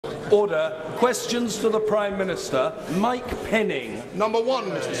Order. Questions to the Prime Minister. Mike Penning. Number 1,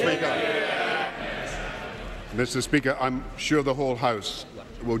 Mr. Speaker. Mr. Speaker, I'm sure the whole House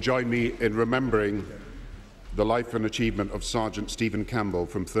will join me in remembering the life and achievement of Sergeant Stephen Campbell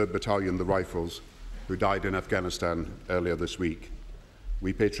from 3rd Battalion, the Rifles, who died in Afghanistan earlier this week.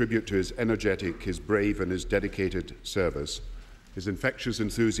 We pay tribute to his energetic, his brave and his dedicated service. His infectious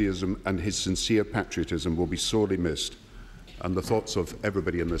enthusiasm and his sincere patriotism will be sorely missed, and the thoughts of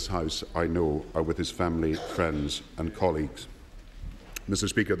everybody in this House, I know, are with his family, friends and colleagues. Mr.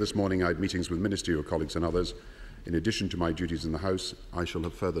 Speaker, this morning I had meetings with ministerial colleagues and others. In addition to my duties in the House, I shall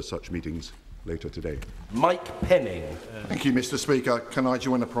have further such meetings later today. Mike Penning. Thank you, Mr. Speaker. Can I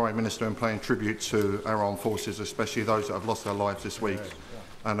join the Prime Minister in paying tribute to our armed forces, especially those that have lost their lives this week?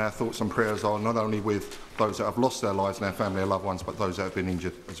 And our thoughts and prayers are not only with those that have lost their lives and their family and loved ones, but those that have been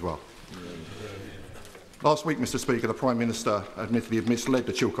injured as well. Last week, Mr. Speaker, the Prime Minister admittedly misled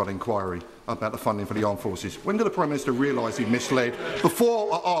the Chilcot inquiry about the funding for the armed forces. When did the Prime Minister realise he misled?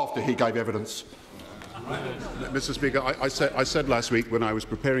 Before or after he gave evidence? Mr. Speaker, I said last week when I was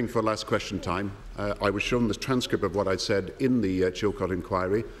preparing for last question time, I was shown the transcript of what I said in the Chilcot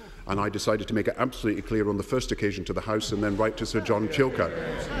inquiry, and I decided to make it absolutely clear on the first occasion to the House and then write to Sir John Chilcot.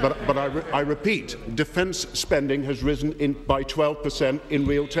 But I repeat, defence spending has risen by 12% in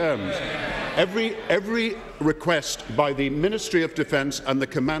real terms. Every request by the Ministry of Defence and the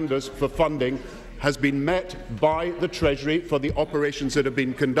commanders for funding has been met by the Treasury for the operations that have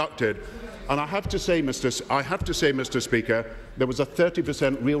been conducted. And I have to say, Mr. Speaker, there was a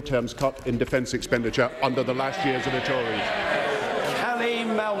 30% real terms cut in defence expenditure under the last years of the Tories. Callie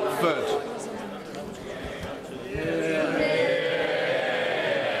Mountford.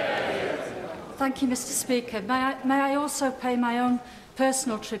 Thank you, Mr. Speaker. May I also pay my own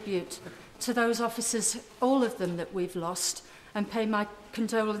personal tribute to those officers, all of them that we've lost, and pay my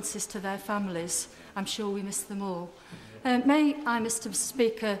condolences to their families. I'm sure we miss them all. May I, Mr.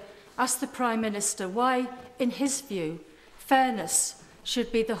 Speaker, ask the Prime Minister why, in his view, fairness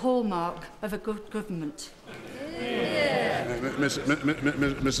should be the hallmark of a good government.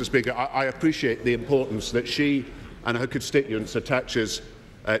 Mr. Speaker, I appreciate the importance that she and her constituents attaches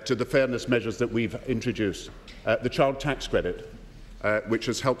to the fairness measures that we've introduced. The child tax credit, which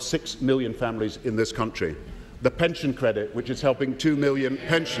has helped 6 million families in this country. The pension credit, which is helping 2 million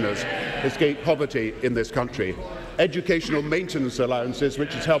pensioners escape poverty in this country. Educational maintenance allowances,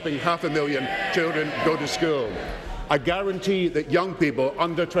 which is helping 500,000 children go to school. A guarantee that young people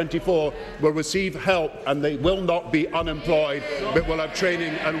under 24 will receive help and they will not be unemployed but will have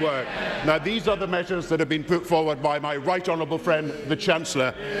training and work. Now, these are the measures that have been put forward by my right honourable friend, the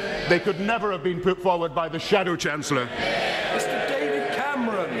Chancellor. They could never have been put forward by the Shadow Chancellor. Mr. David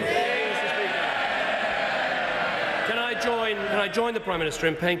Cameron. Can I join the Prime Minister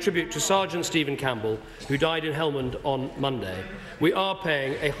in paying tribute to Sergeant Stephen Campbell, who died in Helmand on Monday? We are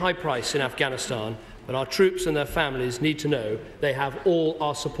paying a high price in Afghanistan, but our troops and their families need to know they have all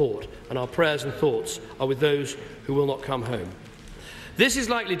our support, and our prayers and thoughts are with those who will not come home. This is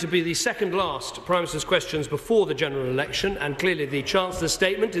likely to be the second last Prime Minister's questions before the general election, and clearly the Chancellor's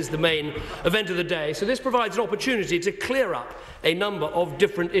statement is the main event of the day, so this provides an opportunity to clear up a number of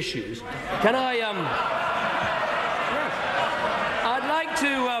different issues. Can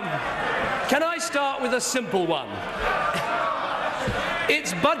I start with a simple one?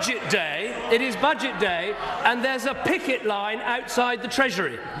 It's budget day, it is budget day, and there's a picket line outside the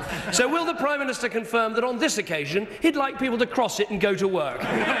Treasury. So will the Prime Minister confirm that on this occasion he'd like people to cross it and go to work?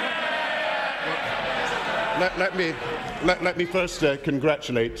 Let me first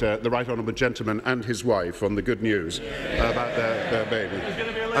congratulate the right honourable gentleman and his wife on the good news about their baby.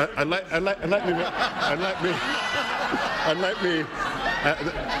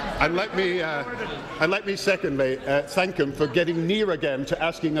 Let me secondly thank him for getting near again to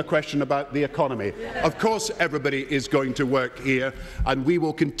asking a question about the economy. Of course, everybody is going to work here, and we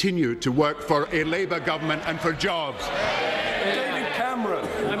will continue to work for a Labour government and for jobs.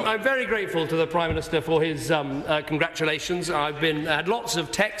 I'm very grateful to the Prime Minister for his congratulations. I've had lots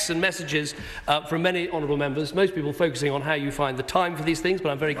of texts and messages from many honourable members, most people focusing on how you find the time for these things, but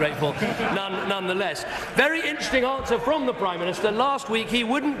I'm very grateful nonetheless. Very interesting answer from the Prime Minister. Last week he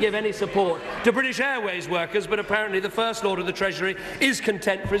wouldn't give any support to British Airways workers, but apparently the First Lord of the Treasury is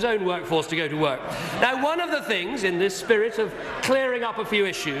content for his own workforce to go to work. Now, one of the things, in this spirit of clearing up a few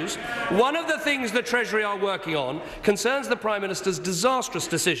issues, one of the things the Treasury are working on concerns the Prime Minister's disastrous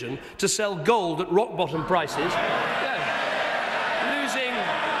decision to sell gold at rock-bottom prices, losing.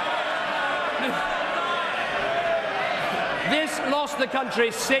 This lost the country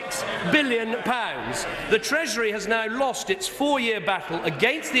 £6 billion. The Treasury has now lost its 4-year battle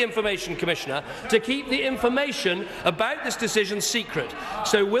against the Information Commissioner to keep the information about this decision secret.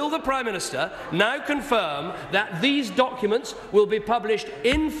 So will the Prime Minister now confirm that these documents will be published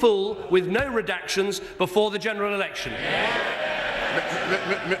in full with no redactions before the general election?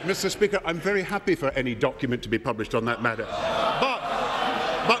 Mr. Speaker, I'm very happy for any document to be published on that matter.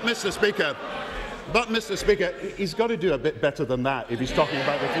 But Mr. Speaker, he's got to do a bit better than that if he's talking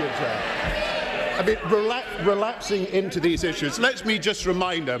about the future. I mean, relapsing into these issues, let me just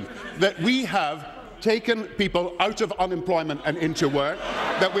remind him that we have taken people out of unemployment and into work,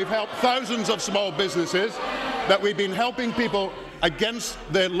 that we've helped thousands of small businesses, that we've been helping people against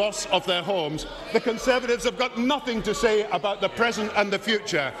the loss of their homes. The Conservatives have got nothing to say about the present and the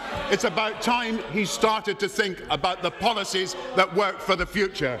future. It's about time he started to think about the policies that work for the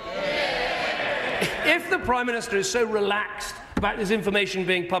future. If the Prime Minister is so relaxed about this information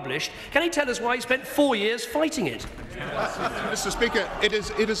being published, can he tell us why he spent 4 years fighting it? Mr. Speaker, it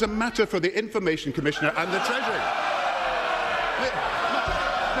is a matter for the Information Commissioner and the Treasury.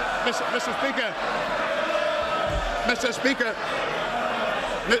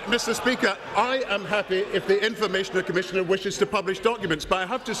 Mr. Speaker, I am happy if the Information Commissioner wishes to publish documents, but I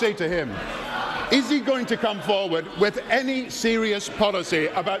have to say to him, is he going to come forward with any serious policy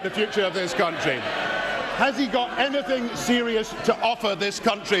about the future of this country? Has he got anything serious to offer this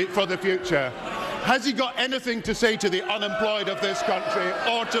country for the future? Has he got anything to say to the unemployed of this country,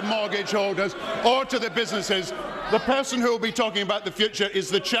 or to mortgage holders, or to the businesses? The person who will be talking about the future is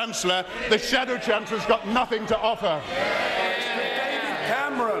the Chancellor. The Shadow Chancellor's got nothing to offer.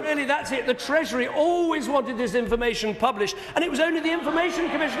 Really, that's it. The Treasury always wanted this information published, and it was only the Information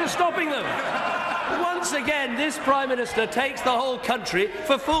Commissioner stopping them. Once again, this Prime Minister takes the whole country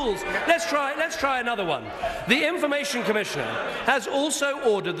for fools. Let's try another one. The Information Commissioner has also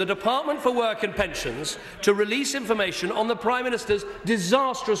ordered the Department for Work and Pensions to release information on the Prime Minister's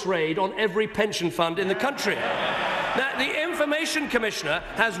disastrous raid on every pension fund in the country. Now, the Information Commissioner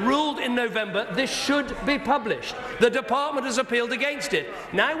has ruled in November this should be published. The Department has appealed against it.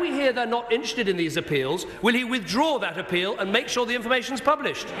 Now we hear they're not interested in these appeals. Will he withdraw that appeal and make sure the information is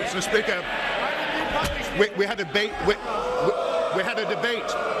published? Mr. Speaker, we had a debate. We had a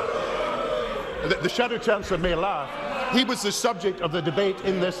debate. The Shadow Chancellor may laugh. He was the subject of the debate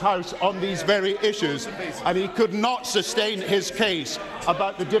in this House on these very issues, and he could not sustain his case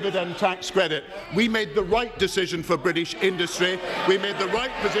about the dividend tax credit. We made the right decision for British industry. We made the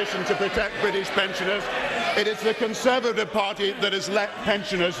right position to protect British pensioners. It is the Conservative Party that has let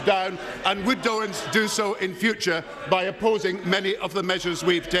pensioners down, and would do so in future by opposing many of the measures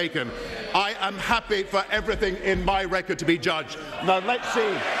we've taken. I am happy for everything in my record to be judged. Now let's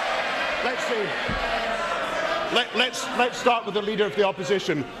see. Let's start with the Leader of the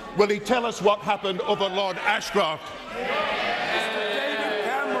Opposition. Will he tell us what happened over Lord Ashcroft?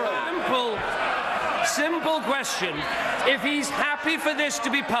 Simple question. If he's happy for this to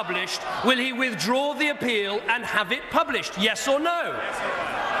be published, will he withdraw the appeal and have it published? Yes or no?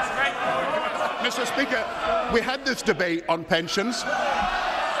 Mr. Speaker, we had this debate on pensions.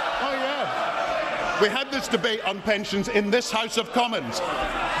 Oh, yeah. We had this debate on pensions in this House of Commons.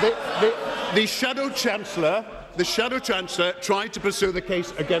 The Shadow Chancellor tried to pursue the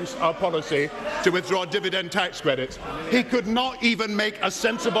case against our policy to withdraw dividend tax credits. He could not even make a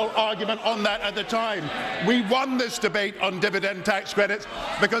sensible argument on that at the time. We won this debate on dividend tax credits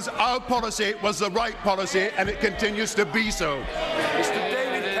because our policy was the right policy, and it continues to be so.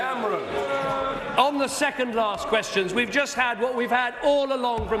 On the second last questions, we've just had what we've had all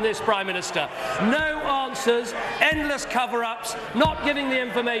along from this Prime Minister. No answers, endless cover-ups, not giving the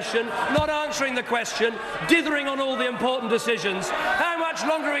information, not answering the question, dithering on all the important decisions. How much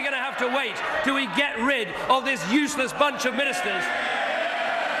longer are we going to have to wait till we get rid of this useless bunch of ministers?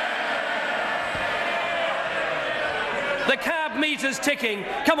 The cab meter's ticking.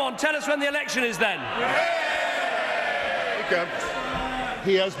 Come on, tell us when the election is then.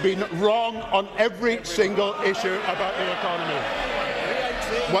 He has been wrong on every single issue about the economy.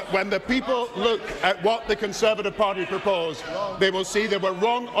 When the people look at what the Conservative Party proposed, they will see they were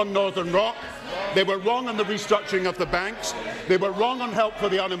wrong on Northern Rock, they were wrong on the restructuring of the banks, they were wrong on help for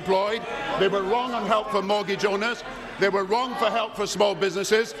the unemployed, they were wrong on help for mortgage owners, they were wrong for help for small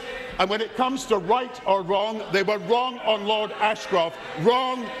businesses, and when it comes to right or wrong, they were wrong on Lord Ashcroft.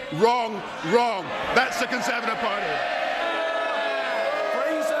 Wrong, wrong, wrong. That's the Conservative Party.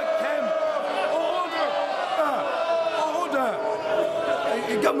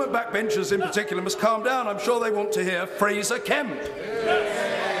 Government backbenchers in particular must calm down. I'm sure they want to hear Fraser Kemp.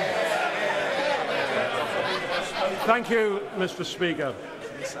 Thank you, Mr. Speaker.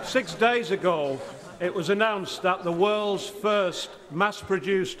 6 days ago, it was announced that the world's first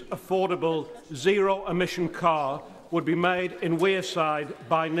mass-produced, affordable, zero-emission car would be made in Wearside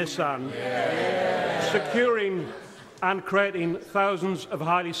by Nissan, securing and creating thousands of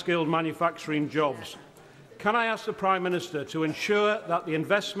highly skilled manufacturing jobs. Can I ask the Prime Minister to ensure that the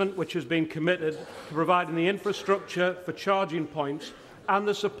investment which has been committed to providing the infrastructure for charging points and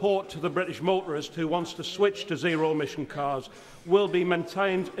the support to the British motorist who wants to switch to zero-emission cars will be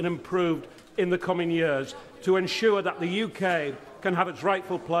maintained and improved in the coming years to ensure that the UK can have its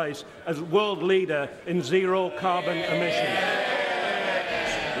rightful place as world leader in zero carbon emissions?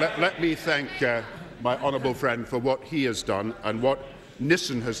 Let me thank my honourable friend for what he has done and what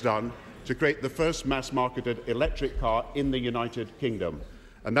Nissan has done to create the first mass-marketed electric car in the United Kingdom.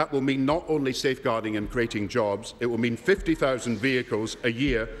 And that will mean not only safeguarding and creating jobs, it will mean 50,000 vehicles a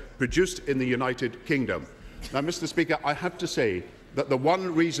year produced in the United Kingdom. Now, Mr. Speaker, I have to say that the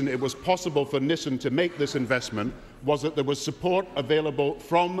one reason it was possible for Nissan to make this investment was that there was support available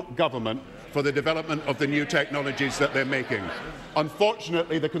from government for the development of the new technologies that they're making.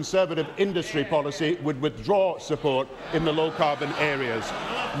 Unfortunately, the Conservative industry policy would withdraw support in the low-carbon areas.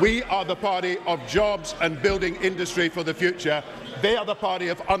 We are the party of jobs and building industry for the future. They are the party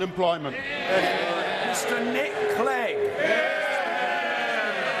of unemployment. Mr. Nick Clegg.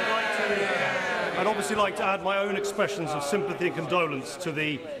 I'd obviously like to add my own expressions of sympathy and condolence to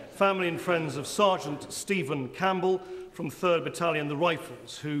the family and friends of Sergeant Stephen Campbell from 3rd Battalion, the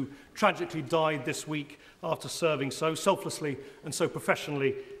Rifles, who tragically died this week after serving so selflessly and so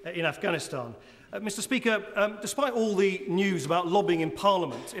professionally in Afghanistan. Mr. Speaker, despite all the news about lobbying in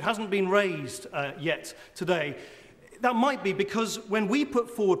Parliament, it hasn't been raised yet today. That might be because when we put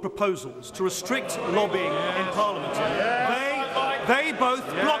forward proposals to restrict lobbying in Parliament, they both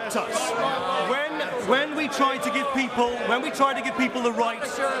blocked us. When we tried to give people the right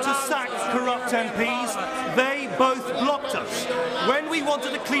to sack corrupt MPs, they both blocked us. When we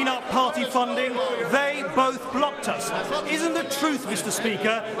wanted to clean up party funding, they both blocked us. Isn't the truth, Mr.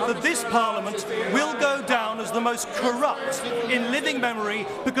 Speaker, that this Parliament will go down as the most corrupt in living memory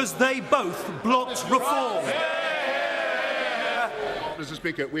because they both blocked reform? Mr.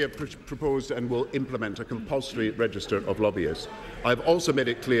 Speaker, we have proposed and will implement a compulsory register of lobbyists. I have also made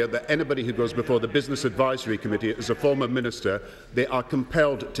it clear that anybody who goes before the Business Advisory Committee as a former minister, they are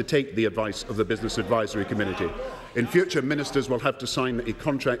compelled to take the advice of the Business Advisory Committee. In future, ministers will have to sign a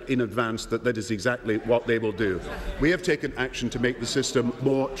contract in advance that is exactly what they will do. We have taken action to make the system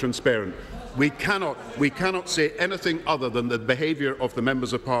more transparent. We cannot say anything other than the behaviour of the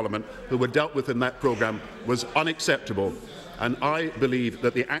members of Parliament who were dealt with in that programme was unacceptable. And I believe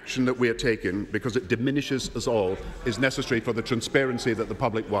that the action that we are taking, because it diminishes us all, is necessary for the transparency that the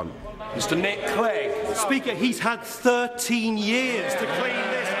public want. Mr. Nick Clegg. Speaker, he's had 13 years to clean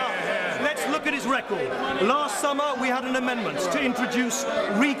this up. Let's look at his record. Last summer, we had an amendment to introduce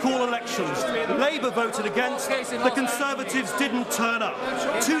recall elections. Labour voted against. The Conservatives didn't turn up.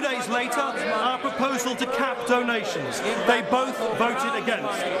 2 days later, our proposal to cap donations. They both voted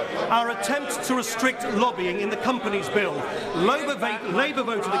against. Our attempt to restrict lobbying in the Companies Bill. Labour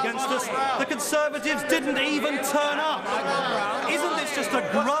voted against us. The Conservatives didn't even turn up. Isn't this just a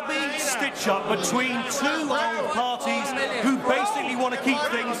grubby stitch-up between two old parties who basically want to keep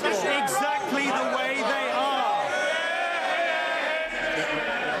things exactly the way they are?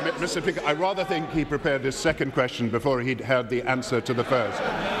 Mr. Speaker, I rather think he prepared his second question before he'd heard the answer to the first.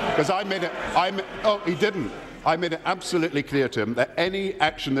 Because he didn't. I made it absolutely clear to him that any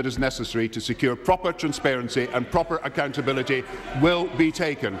action that is necessary to secure proper transparency and proper accountability will be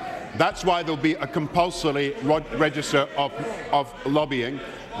taken. That's why there will be a compulsory register of lobbying.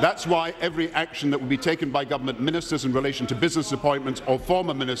 That's why every action that will be taken by government ministers in relation to business appointments or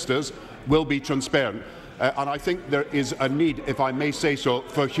former ministers will be transparent. And I think there is a need, if I may say so,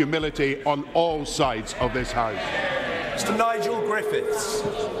 for humility on all sides of this House. Mr. Nigel Griffiths.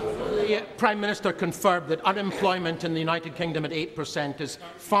 The Prime Minister confirmed that unemployment in the United Kingdom at 8% is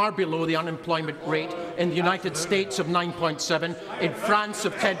far below the unemployment rate in the United States of 9.7, in France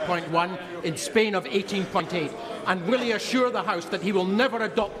of 10.1, in Spain of 18.8. And will he assure the House that he will never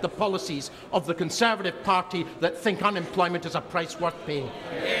adopt the policies of the Conservative Party that think unemployment is a price worth paying?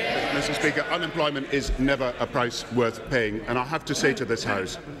 Mr. Speaker, unemployment is never a price worth paying. And I have to say to this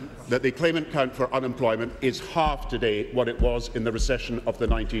House that the claimant count for unemployment is half today what it was in the recession of the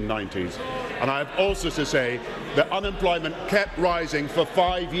 1990s. And I have also to say that unemployment kept rising for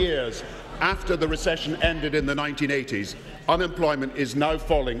 5 years after the recession ended in the 1980s. Unemployment is now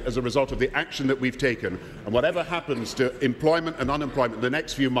falling as a result of the action that we've taken. And whatever happens to employment and unemployment in the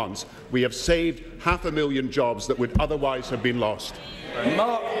next few months, we have saved 500,000 jobs that would otherwise have been lost.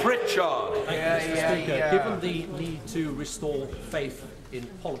 Mark Pritchard. Given the need to restore faith in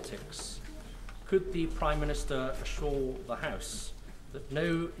politics, could the Prime Minister assure the House that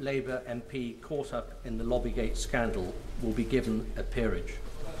no Labour MP caught up in the Lobbygate scandal will be given a peerage?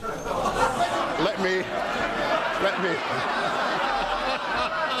 Let me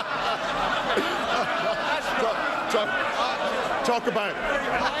talk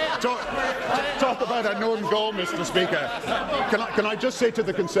about a known goal, Mr. Speaker. Can I just say to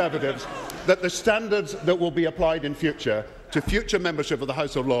the Conservatives that the standards that will be applied in future to future membership of the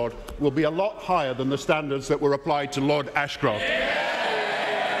House of Lords will be a lot higher than the standards that were applied to Lord Ashcroft.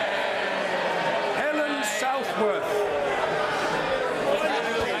 Helen Southworth.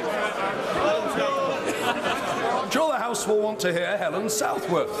 I'm sure the House will want to hear Helen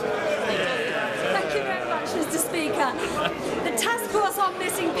Southworth. Thank you very much, Mr. Speaker. The Task Force on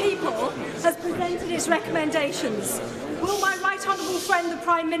Missing People has presented its recommendations. Will my right honourable friend, the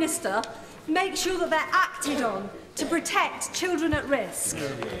Prime Minister, make sure that they're acted on to protect children at risk?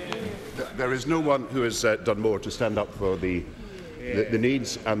 There is no one who has done more to stand up for the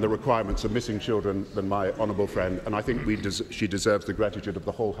needs and the requirements of missing children than my honourable friend, and I think she deserves the gratitude of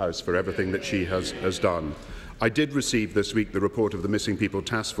the whole House for everything that she has done. I did receive this week the report of the Missing People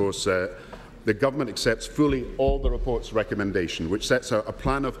Task Force. The Government accepts fully all the report's recommendation, which sets out a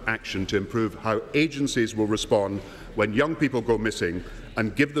plan of action to improve how agencies will respond when young people go missing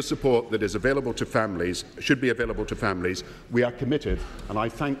and give the support that is available to families, should be available to families. We are committed, and I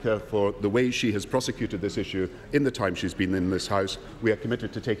thank her for the way she has prosecuted this issue in the time she's been in this House. We are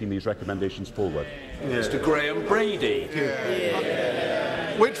committed to taking these recommendations forward. Mr. Graham Brady.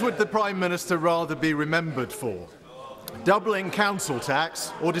 Which would the Prime Minister rather be remembered for? Doubling council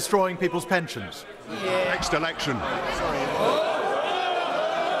tax or destroying people's pensions? Next election.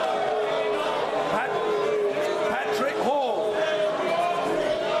 Patrick Hall.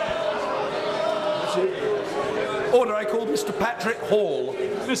 Order, I call Mr. Patrick Hall.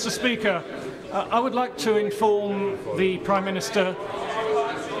 Mr. Speaker, I would like to inform the Prime Minister.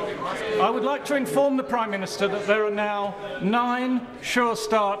 That there are now 9 Sure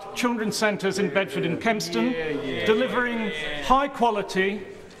Start children's centres in Bedford and Kempston, delivering high quality,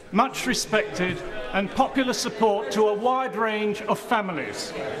 much respected and popular support to a wide range of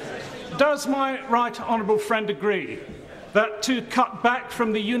families. Does my right honourable friend agree that to cut back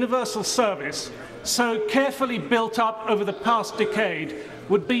from the universal service so carefully built up over the past decade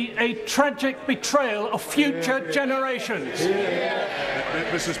would be a tragic betrayal of future generations?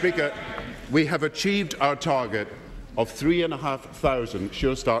 Mr. Speaker, we have achieved our target of 3,500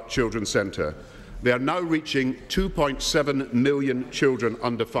 Sure Start Children's Centre. They are now reaching 2.7 million children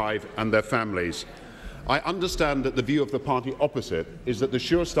under 5 and their families. I understand that the view of the party opposite is that the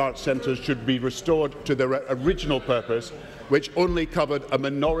Sure Start centres should be restored to their original purpose, which only covered a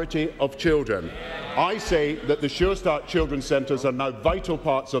minority of children. I say that the Sure Start children's centres are now vital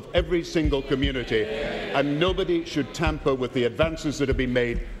parts of every single community, and nobody should tamper with the advances that have been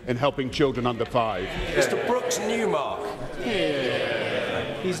made in helping children under 5. Mr. Brooks Newmark.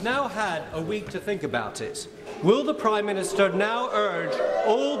 He's now had a week to think about it. Will the Prime Minister now urge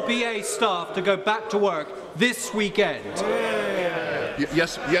all BA staff to go back to work this weekend?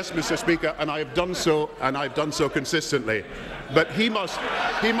 Yes, Mr. Speaker, and I have done so, and I've done so consistently. But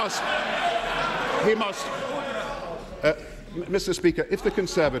Mr. Speaker, if the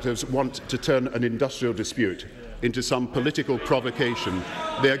Conservatives want to turn an industrial dispute into some political provocation,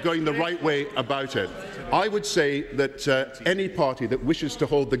 they are going the right way about it. I would say that any party that wishes to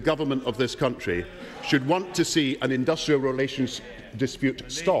hold the government of this country should want to see an industrial relations dispute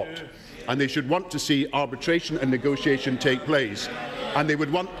stopped, and they should want to see arbitration and negotiation take place, and they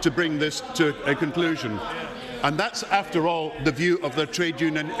would want to bring this to a conclusion. And that's, after all, the view of the trade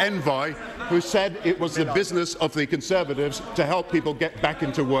union Envoy, who said it was the business of the Conservatives to help people get back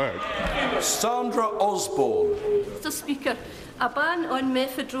into work. Sandra Osborne. Mr. Speaker, a ban on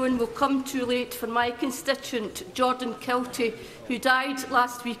methadone will come too late for my constituent, Jordan Kilty, who died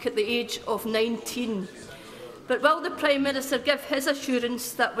last week at the age of 19. But will the Prime Minister give his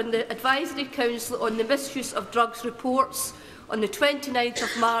assurance that when the Advisory Council on the Misuse of Drugs reports on the 29th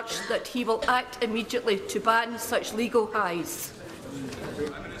of March that he will act immediately to ban such legal highs?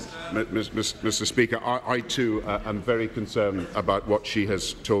 Mr. Speaker, I too am very concerned about what she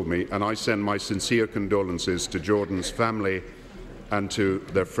has told me, and I send my sincere condolences to Jordan's family and to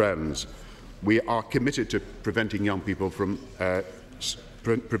their friends. We are committed to preventing young people from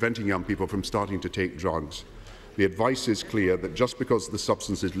starting to take drugs. The advice is clear that just because the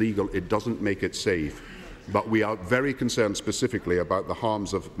substance is legal, it doesn't make it safe. But we are very concerned specifically about the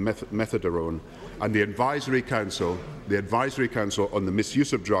harms of methadone, and the Advisory Council on the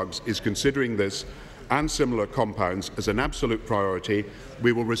Misuse of Drugs is considering this and similar compounds as an absolute priority.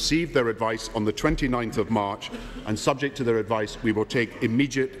 We will receive their advice on the 29th of March, and subject to their advice, we will take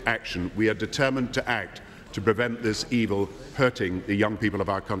immediate action. We are determined to act to prevent this evil hurting the young people of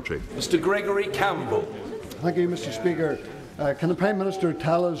our country. Mr. Gregory Campbell. Thank you, Mr. Speaker. Can the Prime Minister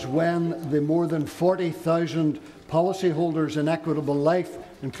tell us when the more than 40,000 policyholders in Equitable Life,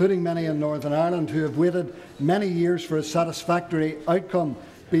 including many in Northern Ireland, who have waited many years for a satisfactory outcome,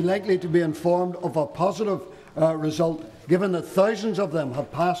 be likely to be informed of a positive result, given that thousands of them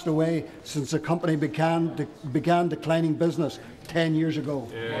have passed away since the company began declining business 10 years ago?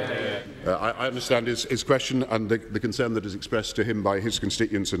 I understand his question and the concern that is expressed to him by his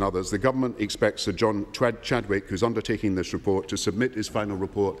constituents and others. The Government expects Sir John Chadwick, who is undertaking this report, to submit his final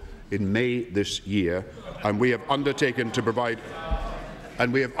report in May this year, and we have undertaken to provide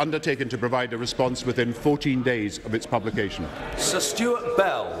a response within 14 days of its publication. Sir Stuart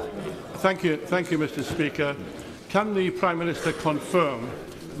Bell. Thank you, Mr. Speaker. Can the Prime Minister confirm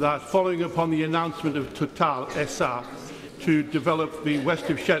that following upon the announcement of Total SA to develop the West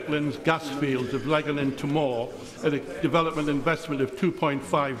of Shetland's gas fields of Legan and Timor at a development investment of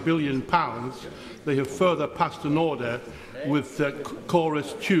 £2.5 billion, they have further passed an order with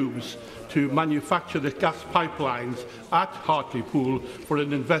Chorus Tubes to manufacture the gas pipelines at Hartlepool for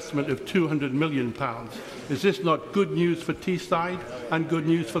an investment of £200 million. Is this not good news for Teesside and good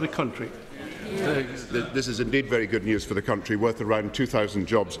news for the country? This is indeed very good news for the country, worth around 2,000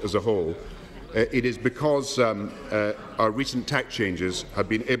 jobs as a whole. It is because our recent tax changes have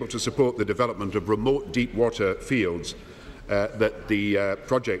been able to support the development of remote deep water fields that the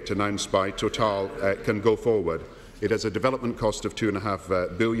project announced by Total can go forward. It has a development cost of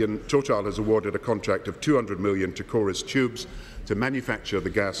 £2.5 billion. Total has awarded a contract of £200 million to Chorus Tubes to manufacture the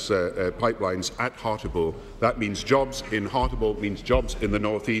gas pipelines at Hartlepool. That means jobs in Hartlepool, means jobs in the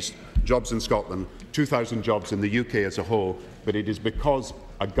North East, jobs in Scotland, 2,000 jobs in the UK as a whole. But it is because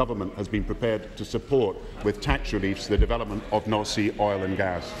a government has been prepared to support with tax reliefs the development of North Sea oil and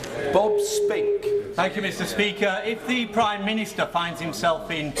gas. Bob Spink. Thank you, Mr. Speaker. If the Prime Minister finds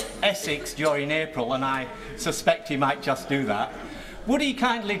himself in Essex during April, and I suspect he might just do that, would he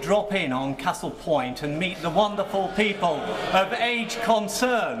kindly drop in on Castle Point and meet the wonderful people of Age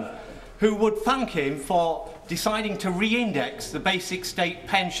Concern, who would thank him for deciding to re-index the basic state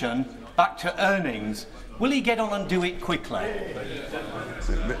pension back to earnings? Will he get on and do it quickly?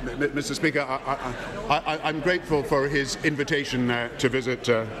 Mr. Speaker, I'm grateful for his invitation to visit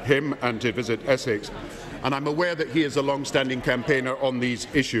him and to visit Essex, and I'm aware that he is a long-standing campaigner on these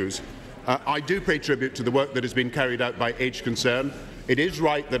issues. I do pay tribute to the work that has been carried out by Age Concern. It is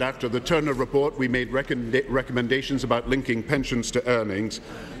right that after the Turner report we made recommendations about linking pensions to earnings.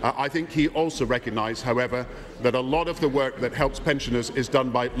 I think he also recognised, however, that a lot of the work that helps pensioners is done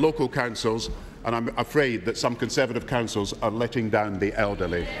by local councils, and I'm afraid that some Conservative councils are letting down the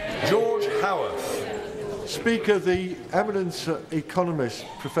elderly. George Howarth. Speaker, the eminent economist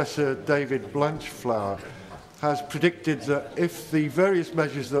Professor David Blanchflower has predicted that if the various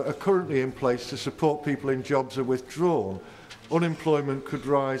measures that are currently in place to support people in jobs are withdrawn, unemployment could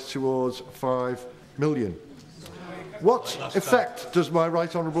rise towards 5 million. What effect does my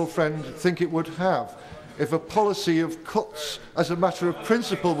right honourable friend think it would have if a policy of cuts as a matter of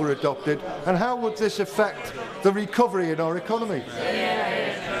principle were adopted, and how would this affect the recovery in our economy?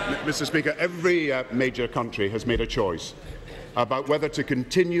 Mr. Speaker, every major country has made a choice about whether to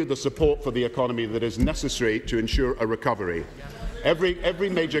continue the support for the economy that is necessary to ensure a recovery. Every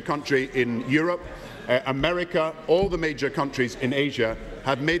major country in Europe, America, all the major countries in Asia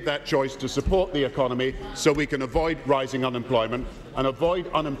have made that choice to support the economy so we can avoid rising unemployment and avoid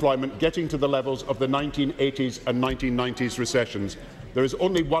unemployment getting to the levels of the 1980s and 1990s recessions. There is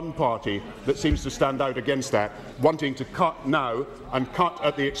only one party that seems to stand out against that, wanting to cut now and cut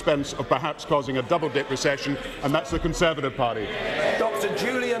at the expense of perhaps causing a double-dip recession, and that's the Conservative Party. Dr.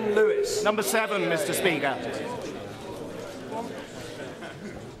 Julian Lewis. Number 7, Mr. Speaker.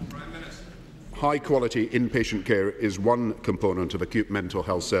 High-quality inpatient care is one component of acute mental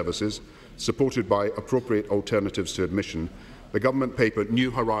health services, supported by appropriate alternatives to admission. The government paper New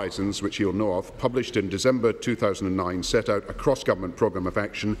Horizons, which you'll know of, published in December 2009, set out a cross-government programme of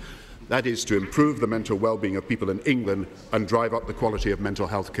action that is to improve the mental well-being of people in England and drive up the quality of mental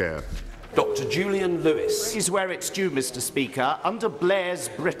health care. Dr. Julian Lewis. Is where it's due, Mr. Speaker. Under Blair's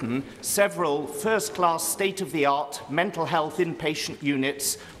Britain, several first-class, state-of-the-art mental health inpatient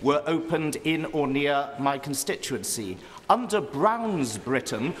units were opened in or near my constituency. Under Brown's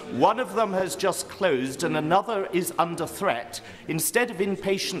Britain, one of them has just closed and another is under threat. Instead of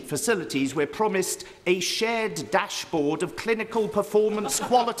inpatient facilities, we're promised a shared dashboard of clinical performance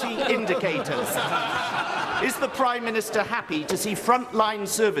quality indicators. Is the Prime Minister happy to see frontline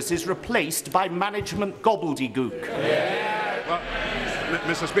services replaced by management gobbledygook? Well,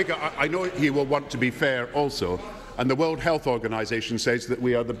 Mr. Speaker, I know he will want to be fair also. And the World Health Organization says that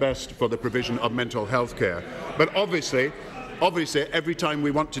we are the best for the provision of mental health care. But obviously, every time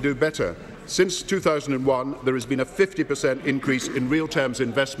we want to do better. Since 2001, there has been a 50% increase in real terms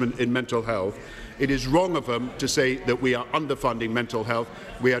investment in mental health. It is wrong of them to say that we are underfunding mental health.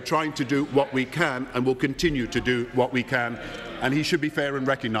 We are trying to do what we can and will continue to do what we can. And he should be fair in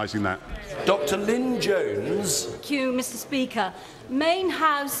recognising that. Dr. Lynn Jones. Thank you, Mr. Speaker. Main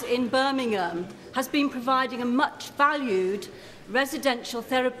House in Birmingham has been providing a much valued residential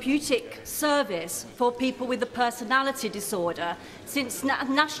therapeutic service for people with a personality disorder since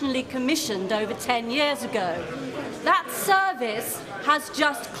nationally commissioned over 10 years ago. That service has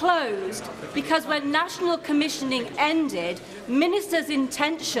just closed because when national commissioning ended, ministers'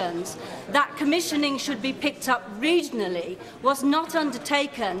 intentions that commissioning should be picked up regionally was not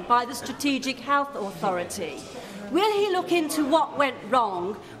undertaken by the Strategic Health Authority. Will he look into what went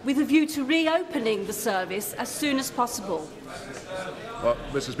wrong with a view to reopening the service as soon as possible? Well,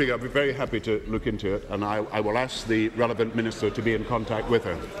 Mr. Speaker, I'll be very happy to look into it, and I will ask the relevant minister to be in contact with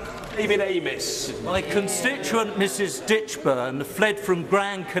her. David Amis. My constituent, Mrs. Ditchburn, fled from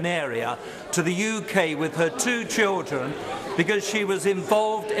Gran Canaria to the UK with her 2 children because she was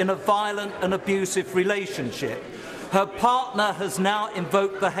involved in a violent and abusive relationship. Her partner has now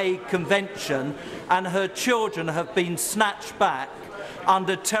invoked the Hague Convention and her children have been snatched back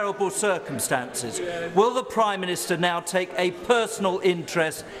under terrible circumstances. Will the Prime Minister now take a personal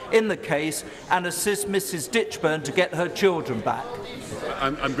interest in the case and assist Mrs. Ditchburn to get her children back?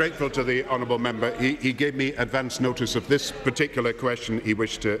 I'm grateful to the honourable member. He gave me advance notice of this particular question he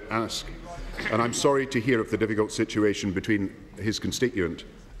wished to ask. And I'm sorry to hear of the difficult situation between his constituent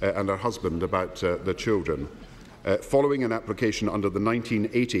and her husband about the children. Following an application under the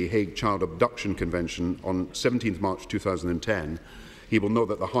 1980 Hague Child Abduction Convention on 17 March 2010, he will know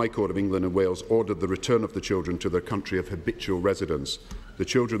that the High Court of England and Wales ordered the return of the children to their country of habitual residence. The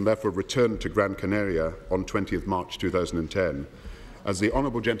children therefore returned to Gran Canaria on 20 March 2010. As the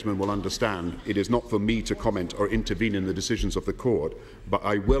honourable gentleman will understand, it is not for me to comment or intervene in the decisions of the court, but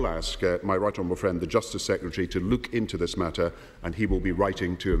I will ask my right honourable friend, the Justice Secretary, to look into this matter, and he will be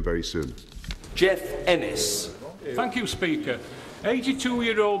writing to him very soon. Jeff Ennis. Thank you, Speaker.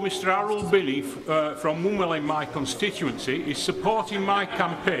 82-year-old Mr Harold Billy from Woomel in my constituency is supporting my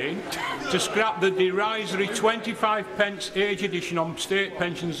campaign to scrap the derisory 25p age addition on state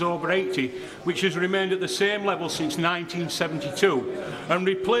pensions over 80, which has remained at the same level since 1972, and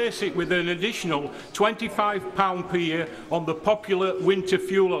replace it with an additional £25 per year on the popular winter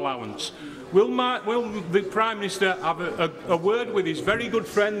fuel allowance. Will the Prime Minister have a word with his very good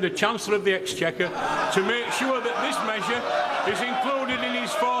friend, the Chancellor of the Exchequer, to make sure that this measure is included in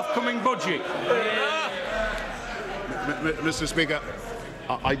his forthcoming budget? Mr. Speaker,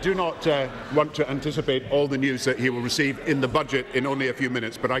 I do not want to anticipate all the news that he will receive in the budget in only a few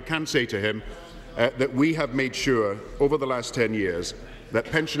minutes, but I can say to him that we have made sure over the last 10 years that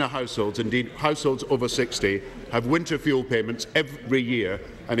pensioner households, indeed households over 60, have winter fuel payments every year,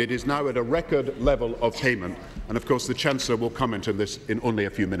 and it is now at a record level of payment. And of course the Chancellor will comment on this in only a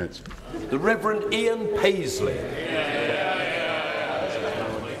few minutes. The Reverend Ian Paisley.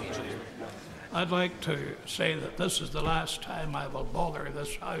 I'd like to say that this is the last time I will bother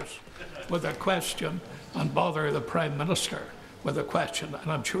this House with a question and bother the Prime Minister with a question,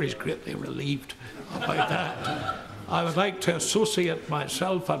 and I'm sure he's greatly relieved about that. I would like to associate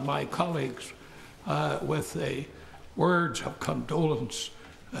myself and my colleagues with the words of condolence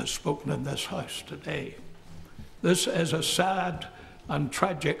spoken in this House today. This is a sad and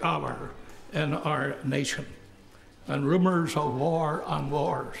tragic hour in our nation, and rumours of war and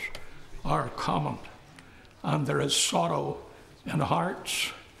wars are common, and there is sorrow in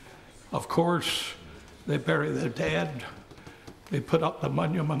hearts. Of course, they bury the dead, they put up the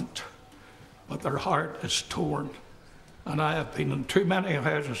monument, but their heart is torn. And I have been in too many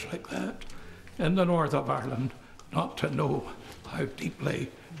houses like that in the north of Ireland not to know how deeply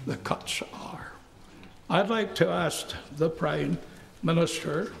the cuts are. I'd like to ask the Prime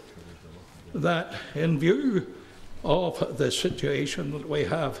Minister that in view of the situation that we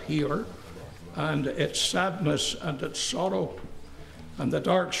have here, and its sadness and its sorrow, and the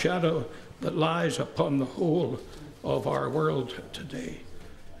dark shadow that lies upon the whole of our world today.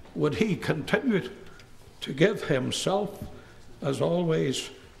 Would he continue to give himself, as always,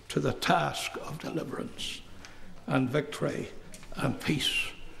 to the task of deliverance and victory and peace,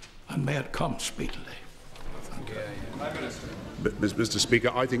 and may it come speedily. Thank you. Mr.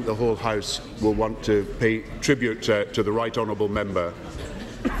 Speaker, I think the whole House will want to pay tribute to the Right Honourable Member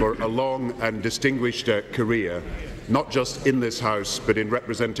for a long and distinguished career, not just in this House, but in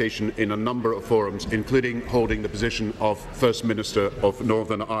representation in a number of forums, including holding the position of First Minister of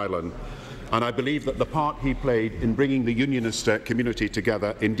Northern Ireland. And I believe that the part he played in bringing the Unionist community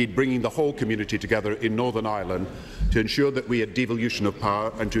together, indeed bringing the whole community together in Northern Ireland, to ensure that we had devolution of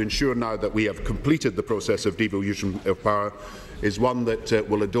power, and to ensure now that we have completed the process of devolution of power, is one that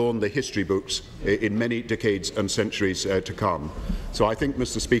will adorn the history books in many decades and centuries to come. So I think,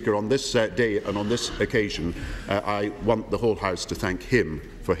 Mr. Speaker, on this day and on this occasion, I want the whole House to thank him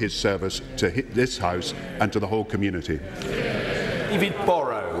for his service to this House and to the whole community. David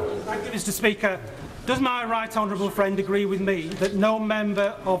Borrow. Thank you, Mr. Speaker. Does my right honourable friend agree with me that no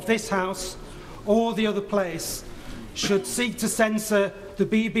member of this House or the other place should seek to censor the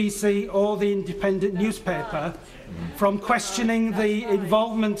BBC or the independent newspaper from questioning the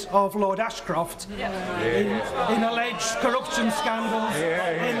involvement of Lord Ashcroft in alleged corruption scandals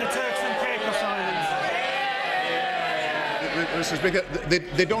in the Turks and Caicos Islands? Mr. Speaker,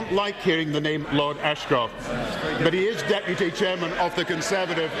 they don't like hearing the name Lord Ashcroft, but he is Deputy Chairman of the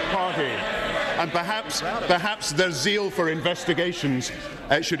Conservative Party. And perhaps their zeal for investigations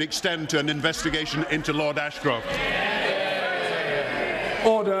should extend to an investigation into Lord Ashcroft.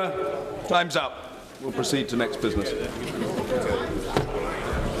 Order. Time's up. We'll proceed to next business.